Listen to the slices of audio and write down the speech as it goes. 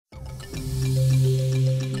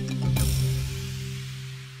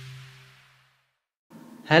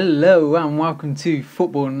Hello and welcome to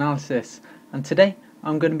Football Analysis, and today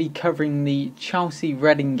I'm going to be covering the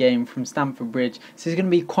Chelsea-Reading game from Stamford Bridge. So it's going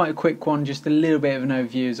to be quite a quick one, just a little bit of an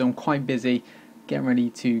overview as I'm quite busy getting ready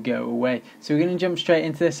to go away. So we're going to jump straight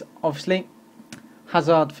into this. Obviously,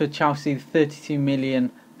 Hazard for Chelsea, the £32 million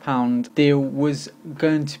deal was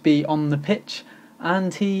going to be on the pitch,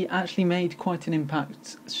 and he actually made quite an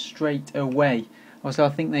impact straight away. Also, I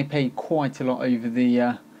think they paid quite a lot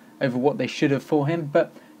over what they should have for him,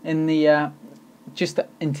 but in the just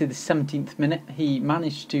into the 17th minute he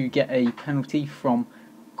managed to get a penalty from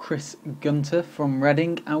Guthrie from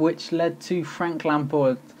Reading, which led to Frank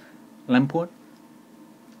Lampard being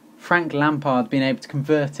able to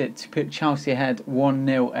convert it to put Chelsea ahead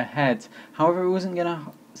 1-0 ahead. However, it wasn't going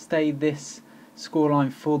to stay this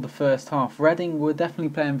scoreline for the first half. Reading were definitely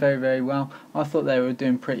playing very, very well. I thought they were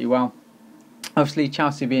doing pretty well. Obviously,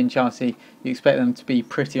 Chelsea being Chelsea, you expect them to be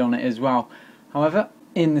pretty on it as well. However,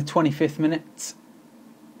 in the 25th minute,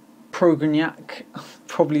 Pogrebniak,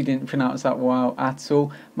 probably didn't pronounce that well at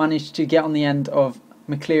all, managed to get on the end of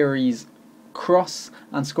McCleary's cross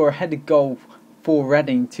and score a headed goal for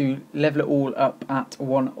Reading to level it all up at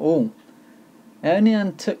 1-1. It only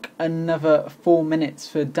then took another 4 minutes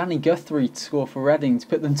for Guthrie to score for Reading to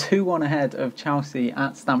put them 2-1 ahead of Chelsea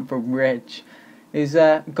at Stamford Bridge. It was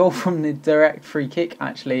a goal from the direct free kick,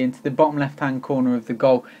 actually, into the bottom left-hand corner of the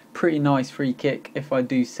goal. Pretty nice free kick, if I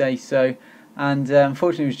do say so. And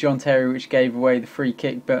unfortunately, it was John Terry which gave away the free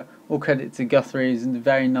kick, but all credit to Guthrie. It was a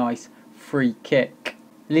very nice free kick.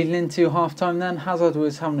 Leading into half-time then, Hazard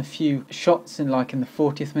was having a few shots in the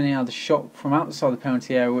 40th minute. He had a shot from outside the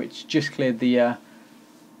penalty area which just cleared the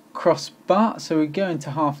crossbar. So we go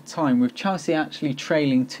into half-time with Chelsea actually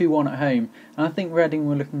trailing 2-1 at home, and I think Reading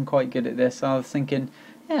were looking quite good at this. I was thinking,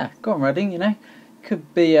 yeah, go on Reading,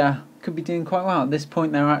 could be doing quite well. At this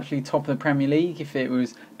point they were actually top of the Premier League if it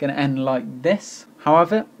was going to end like this.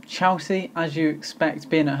 However, Chelsea, as you expect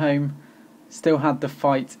being at home, still had the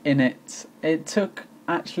fight in it. It took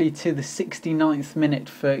actually to the 69th minute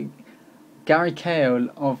for Cahill,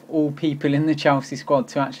 of all people in the Chelsea squad,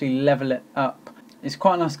 to actually level it up. It's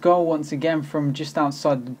quite a nice goal once again from just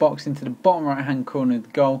outside the box into the bottom right hand corner of the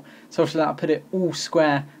goal. So obviously that put it all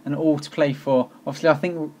square and all to play for. Obviously I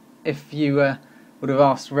think if you would have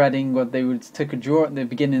asked Reading whether they would have took a draw at the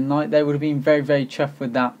beginning of the night, they would have been very, very chuffed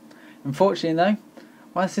with that. Unfortunately though,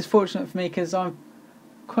 well, this is fortunate for me because I'm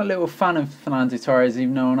quite a little fan of Fernando Torres,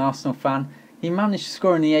 even though I'm an Arsenal fan. He managed to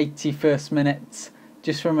score in the 81st minute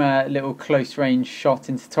just from a little close range shot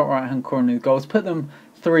into the top right hand corner of the goal to put them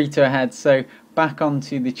 3-2 ahead. So back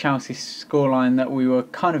onto the Chelsea scoreline that we were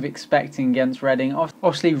kind of expecting against Reading.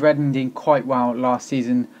 Obviously Reading did quite well last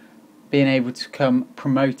season, being able to come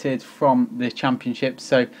promoted from the Championship.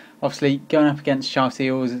 So obviously going up against Chelsea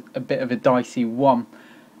was a bit of a dicey one.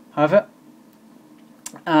 However,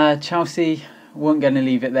 Chelsea weren't going to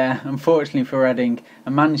leave it there, unfortunately for Reading,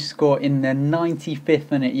 and managed to score in the 95th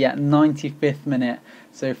minute. Yeah, 95th minute.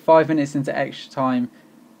 So 5 minutes into extra time,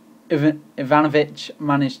 Ivanovic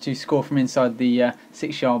managed to score from inside the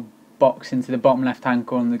 6-yard box into the bottom left-hand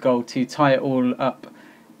corner of the goal to tie it all up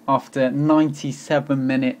after 97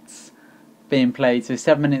 minutes being played. So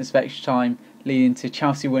 7 minutes of extra time, leading to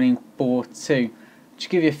Chelsea winning 4-2. Just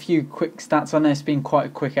give you a few quick stats. I know it's been quite a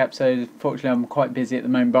quick episode. Unfortunately, I'm quite busy at the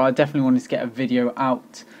moment, but I definitely wanted to get a video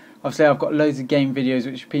out. Obviously, I've got loads of game videos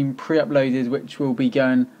which have been pre-uploaded, which will be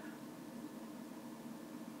going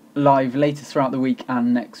live later throughout the week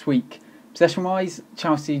and next week. Possession wise,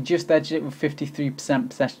 Chelsea just edged it with 53%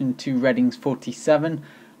 possession to Reading's 47%.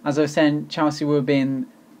 As I was saying, Chelsea were being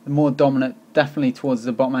the more dominant, definitely towards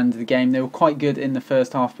the bottom end of the game. They were quite good in the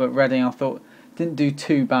first half, but Reading, I thought, didn't do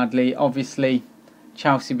too badly. Obviously,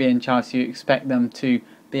 Chelsea being Chelsea, you expect them to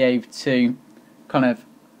be able to kind of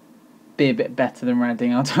be a bit better than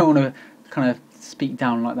Reading. I don't want to kind of speak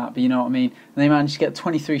down like that, but you know what I mean. And they managed to get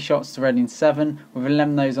 23 shots to Reading's 7, with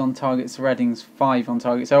 11 of those on target to Reading's 5 on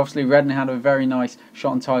target. So obviously Reading had a very nice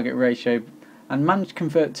shot on target ratio and managed to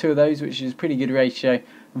convert 2 of those, which is a pretty good ratio.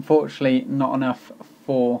 Unfortunately, not enough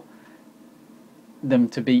for them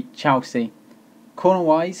to beat Chelsea. Corner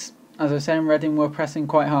wise, as I was saying, Reading were pressing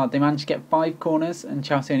quite hard. They managed to get 5 corners and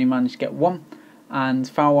Chelsea only managed to get 1. And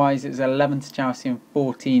foul wise, it was 11 to Chelsea and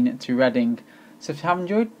 14 to Reading. So if you have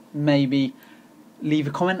enjoyed, maybe leave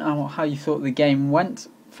a comment on how you thought the game went,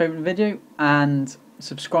 favourite video, and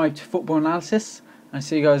subscribe to Football Analysis. I'll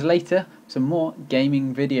see you guys later for some more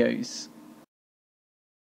gaming videos.